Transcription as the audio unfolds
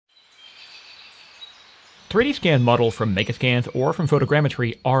3D scan models from Megascans or from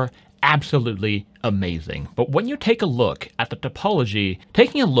photogrammetry are absolutely amazing. But when you take a look at the topology,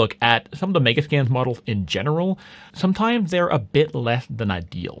 taking a look at some of the Megascans models in general, sometimes they're a bit less than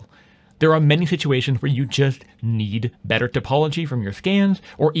ideal. There are many situations where you just need better topology from your scans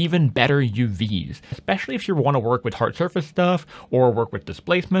or even better UVs, especially if you want to work with hard surface stuff or work with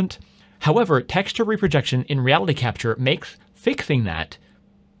displacement. However, texture reprojection in RealityCapture makes fixing that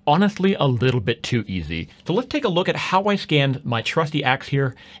honestly a little bit too easy. So let's take a look at how I scanned my trusty axe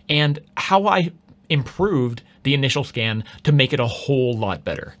here and how I improved the initial scan to make it a whole lot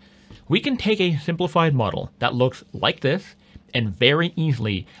better. We can take a simplified model that looks like this and very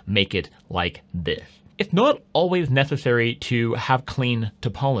easily make it like this. It's not always necessary to have clean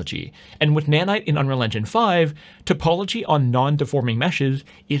topology, and with Nanite in Unreal Engine 5, topology on non-deforming meshes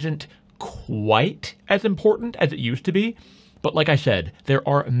isn't quite as important as it used to be, but like I said, there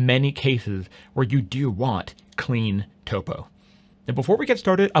are many cases where you do want clean topo. Now before we get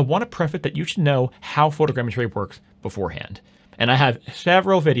started, I want to preface that you should know how photogrammetry works beforehand. And I have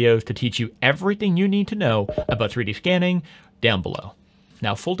several videos to teach you everything you need to know about 3D scanning down below.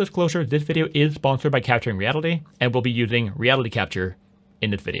 Now, full disclosure, this video is sponsored by Capturing Reality, and we'll be using RealityCapture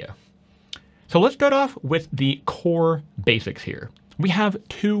in this video. So let's start off with the core basics here. We have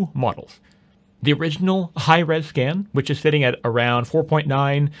two models. The original high-res scan, which is sitting at around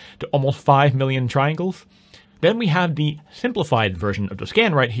 4.9 to almost 5 million triangles. Then we have the simplified version of the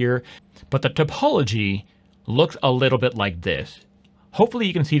scan right here, but the topology looks a little bit like this. Hopefully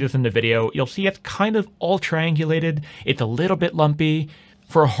you can see this in the video. You'll see it's kind of all triangulated. It's a little bit lumpy.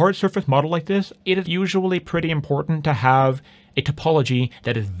 For a hard surface model like this, it is usually pretty important to have a topology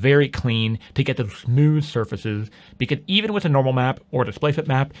that is very clean to get the smooth surfaces, because even with a normal map or a displacement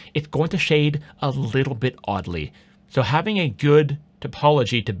map, it's going to shade a little bit oddly. So having a good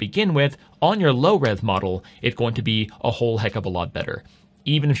topology to begin with on your low-res model is going to be a whole heck of a lot better,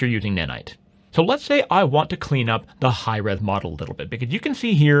 even if you're using Nanite. So let's say I want to clean up the high-res model a little bit, because you can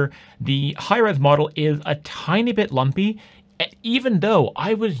see here the high-res model is a tiny bit lumpy, and even though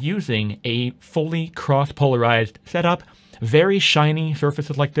I was using a fully cross-polarized setup, very shiny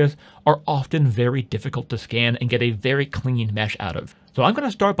surfaces like this are often very difficult to scan and get a very clean mesh out of. So I'm going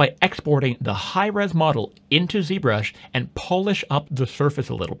to start by exporting the high-res model into ZBrush and polish up the surface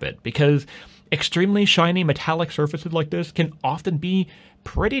a little bit, because extremely shiny metallic surfaces like this can often be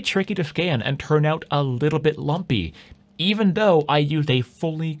pretty tricky to scan and turn out a little bit lumpy, even though I used a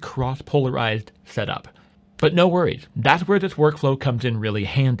fully cross-polarized setup. But no worries, that's where this workflow comes in really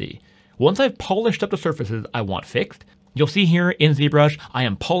handy. Once I've polished up the surfaces I want fixed, you'll see here in ZBrush, I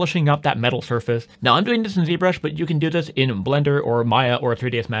am polishing up that metal surface. Now I'm doing this in ZBrush, but you can do this in Blender or Maya or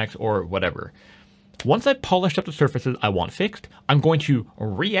 3ds Max or whatever. Once I've polished up the surfaces I want fixed, I'm going to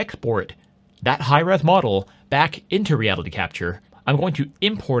re-export that high-res model back into RealityCapture. I'm going to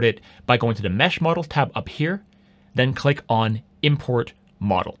import it by going to the Mesh Models tab up here, then click on Import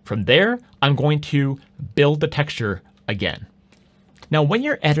Model. From there, I'm going to build the texture again. Now, when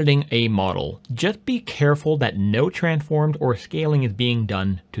you're editing a model, just be careful that no transformed or scaling is being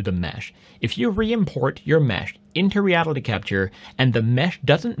done to the mesh. If you re-import your mesh into RealityCapture and the mesh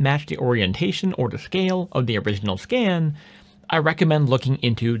doesn't match the orientation or the scale of the original scan, I recommend looking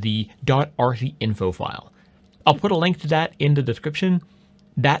into the .rc info file. I'll put a link to that in the description.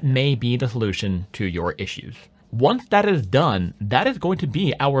 That may be the solution to your issues. Once that is done, that is going to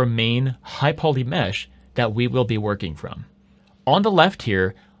be our main high-poly mesh that we will be working from. On the left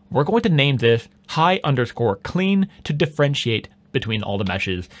here, we're going to name this high_clean to differentiate between all the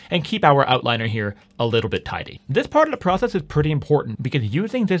meshes and keep our outliner here a little bit tidy. This part of the process is pretty important because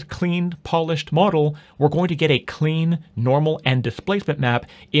using this cleaned, polished model, we're going to get a clean, normal, and displacement map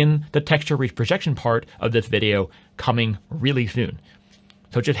in the texture reprojection part of this video coming really soon.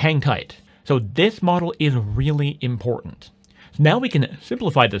 So just hang tight. So this model is really important. So now we can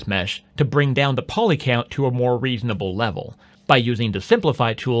simplify this mesh to bring down the poly count to a more reasonable level by using the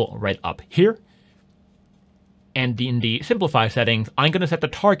Simplify tool right up here. And in the Simplify settings, I'm going to set the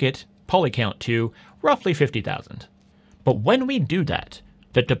target poly count to roughly 50,000. But when we do that,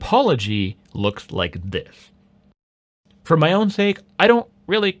 the topology looks like this. For my own sake, I don't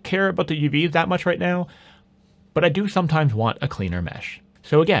really care about the UVs that much right now, but I do sometimes want a cleaner mesh.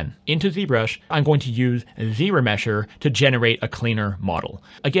 So again, into ZBrush, I'm going to use ZRemesher to generate a cleaner model.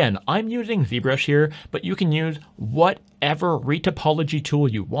 Again, I'm using ZBrush here, but you can use whatever retopology tool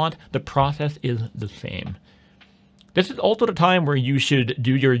you want. The process is the same. This is also the time where you should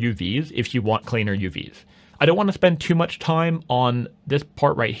do your UVs if you want cleaner UVs. I don't want to spend too much time on this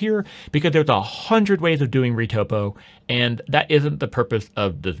part right here because there's 100 ways of doing retopo, and that isn't the purpose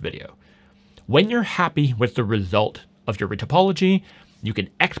of this video. when you're happy with the result of your topology, you can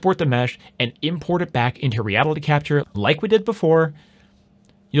export the mesh and import it back into RealityCapture like we did before.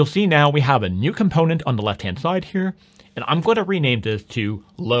 You'll see now we have a new component on the left-hand side here, and I'm going to rename this to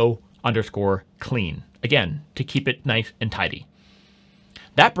low_clean, again, to keep it nice and tidy.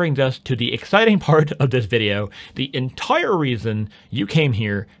 That brings us to the exciting part of this video, the entire reason you came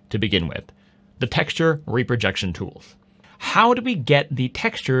here to begin with, the texture reprojection tools. How do we get the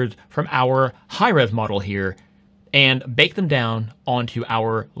textures from our high-res model here and bake them down onto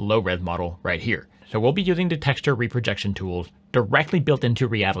our low-res model right here? So we'll be using the texture reprojection tools directly built into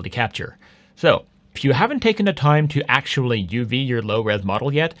RealityCapture. So if you haven't taken the time to actually UV your low-res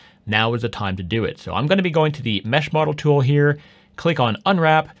model yet, now is the time to do it. So I'm going to be going to the mesh model tool here, click on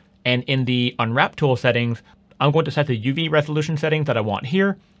unwrap, and in the unwrap tool settings, I'm going to set the UV resolution settings that I want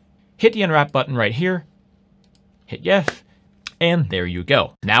here, hit the unwrap button right here, hit yes, and there you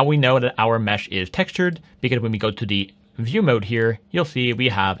go. Now we know that our mesh is textured because when we go to the view mode here, you'll see we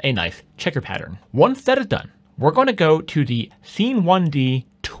have a nice checker pattern. Once that is done, we're going to go to the Scene 1D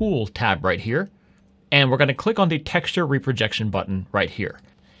Tools tab right here, and we're going to click on the Texture Reprojection button right here.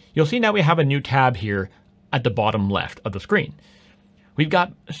 You'll see now we have a new tab here at the bottom left of the screen. We've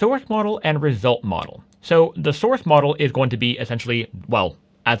got source model and result model. So the source model is going to be essentially, well,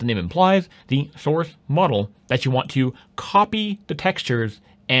 as the name implies, the source model that you want to copy the textures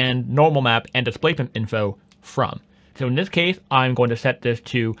and normal map and displacement info from. So in this case, I'm going to set this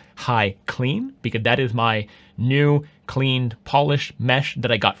to high clean because that is my new cleaned polished mesh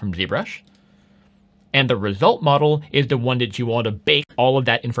that I got from ZBrush. And the result model is the one that you want to bake all of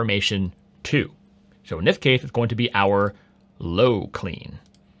that information to. So in this case, it's going to be our low clean.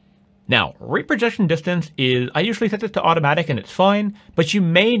 Now, reprojection distance is, I usually set this to automatic and it's fine, but you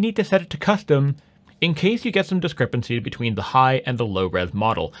may need to set it to custom in case you get some discrepancies between the high and the low res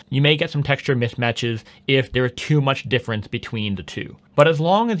model. You may get some texture mismatches if there's too much difference between the two. But as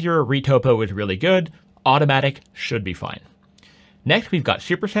long as your retopo is really good, automatic should be fine. Next, we've got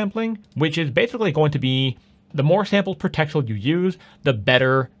super sampling, which is basically going to be the more samples per texel you use, the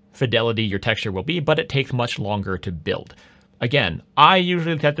better fidelity your texture will be, but it takes much longer to build. Again, I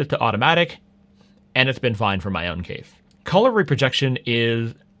usually set this to automatic, and it's been fine for my own case. Color reprojection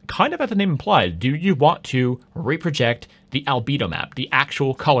is kind of as the name implies. Do you want to reproject the albedo map, the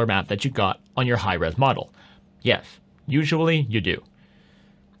actual color map that you got on your high-res model? Yes, usually you do.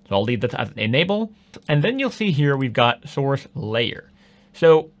 So I'll leave this as enable, and then you'll see here we've got source layer.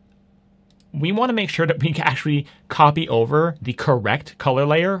 So we want to make sure that we can actually copy over the correct color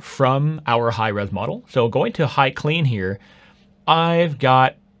layer from our high-res model. So going to high clean here, I've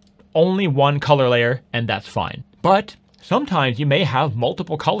got only one color layer, and that's fine. But sometimes you may have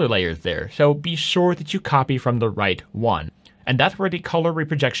multiple color layers there, so be sure that you copy from the right one. And that's where the color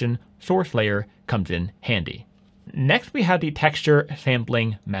reprojection source layer comes in handy. Next, we have the texture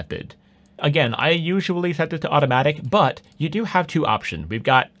sampling method. Again, I usually set this to automatic, but you do have two options. We've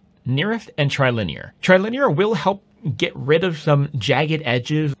got nearest and trilinear. Trilinear will help get rid of some jagged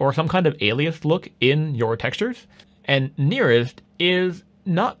edges or some kind of alias look in your textures. And nearest is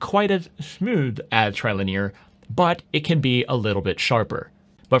not quite as smooth as trilinear, but it can be a little bit sharper.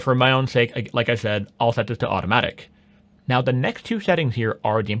 But for my own sake, like I said, I'll set this to automatic. Now the next two settings here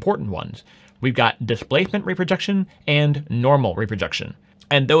are the important ones. We've got displacement reprojection and normal reprojection.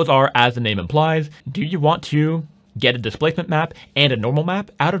 And those are, as the name implies, do you want to get a displacement map and a normal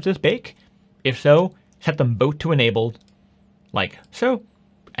map out of this bake? If so, set them both to enabled, like so.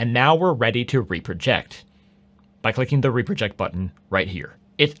 And now we're ready to reproject by clicking the reproject button right here.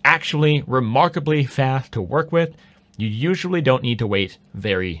 It's actually remarkably fast to work with. You usually don't need to wait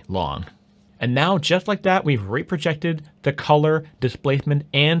very long. And now, just like that, we've reprojected the color, displacement,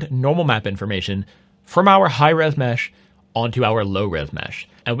 and normal map information from our high-res mesh onto our low-res mesh.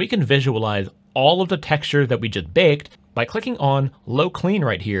 And we can visualize all of the textures that we just baked by clicking on Low Clean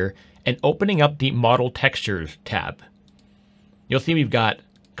right here and opening up the Model Textures tab. You'll see we've got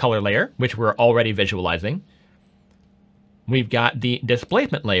color layer, which we're already visualizing. We've got the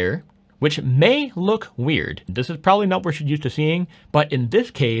displacement layer, which may look weird. This is probably not what you're used to seeing, but in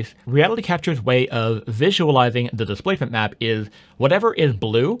this case, RealityCapture's way of visualizing the displacement map is whatever is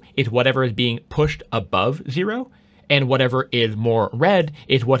blue is whatever is being pushed above 0, and whatever is more red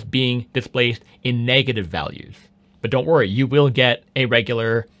is what's being displaced in negative values. But don't worry, you will get a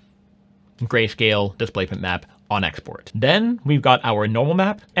regular grayscale displacement map on export. Then we've got our normal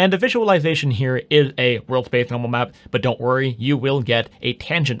map, and the visualization here is a world space normal map, but don't worry, you will get a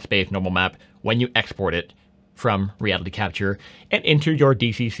tangent space normal map when you export it from RealityCapture and into your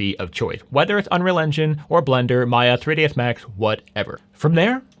DCC of choice, whether it's Unreal Engine or Blender, Maya, 3ds Max, whatever. From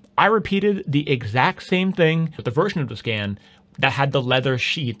there, I repeated the exact same thing with the version of the scan that had the leather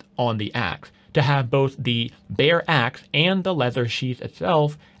sheath on the axe, to have both the bare axe and the leather sheath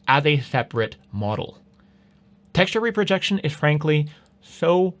itself as a separate model. Texture reprojection is frankly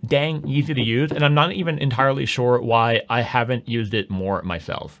so dang easy to use, and I'm not even entirely sure why I haven't used it more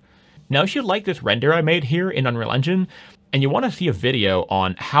myself. Now, if you like this render I made here in Unreal Engine, and you want to see a video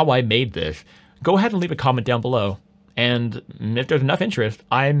on how I made this, go ahead and leave a comment down below. And if there's enough interest,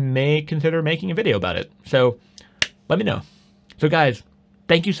 I may consider making a video about it. So let me know. So guys,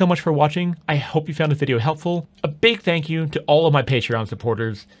 thank you so much for watching. I hope you found this video helpful. A big thank you to all of my Patreon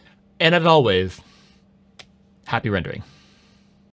supporters. And as always, happy rendering.